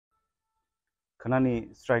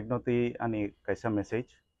Khanani strike noti ani kaisa message.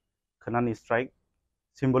 Khanani strike,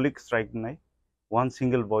 symbolic strike nai, one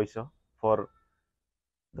single voice for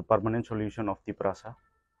the permanent solution of Tiprasa.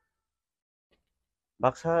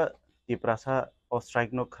 Baksa Tiprasa or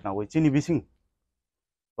strike no khanawi chini bising.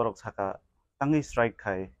 Borok saka tangi strike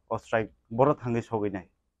khai or strike borot hangi shogi nai.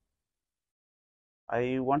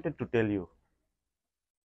 I wanted to tell you,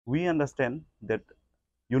 we understand that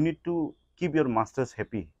you need to keep your masters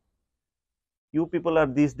happy. You people are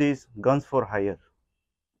these days guns for hire,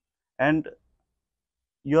 and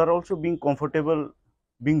you are also being comfortable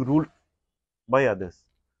being ruled by others.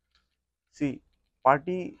 See,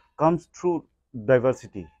 party comes through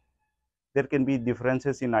diversity. There can be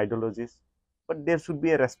differences in ideologies, but there should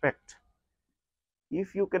be a respect.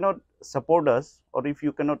 If you cannot support us or if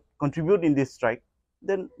you cannot contribute in this strike,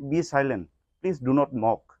 then be silent. Please do not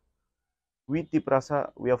mock. We Tiprasa,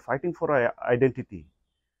 we are fighting for our identity,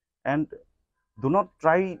 and do not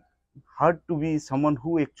try hard to be someone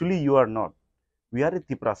who actually you are not. We are a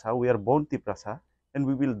Tiprasa, we are born Tiprasa, and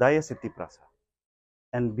we will die as a Tiprasa.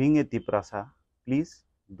 And being a Tiprasa, please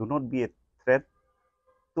do not be a threat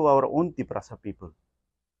to our own Tiprasa people.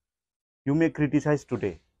 You may criticize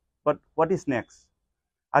today, but what is next?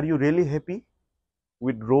 Are you really happy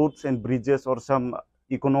with roads and bridges or some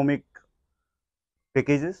economic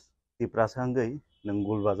packages? Tiprasa ngai nang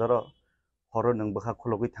gulbazaro horo nang bakha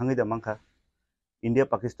khologi thangi da mangkha. India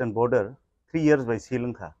Pakistan border 3 years by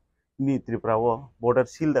Silangkha. Ni Tripura border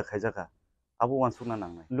seal da khaijaka. Abu wansuna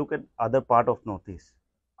nangai. Look at other part of Northeast.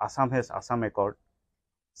 Assam has Assam Accord.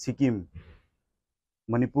 Sikkim,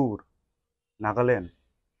 Manipur, Nagaland,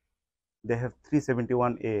 they have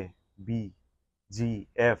 371A, B, G,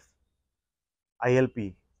 F,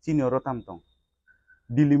 ILP, Chinoro Tamtong.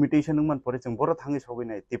 Delimitation ng man pore jeng borot hangi sogi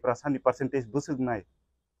nai Tiprasani percentage busuk nai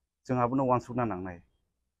jeng abuno wansuna nang nai.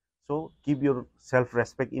 So keep your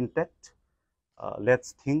self-respect intact.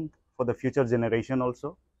 Let's think for the future generation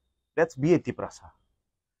also. Let's be a Tiprasa.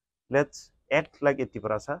 Let's act like a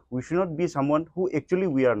Tiprasa. We should not be someone who actually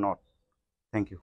we are not. Thank you.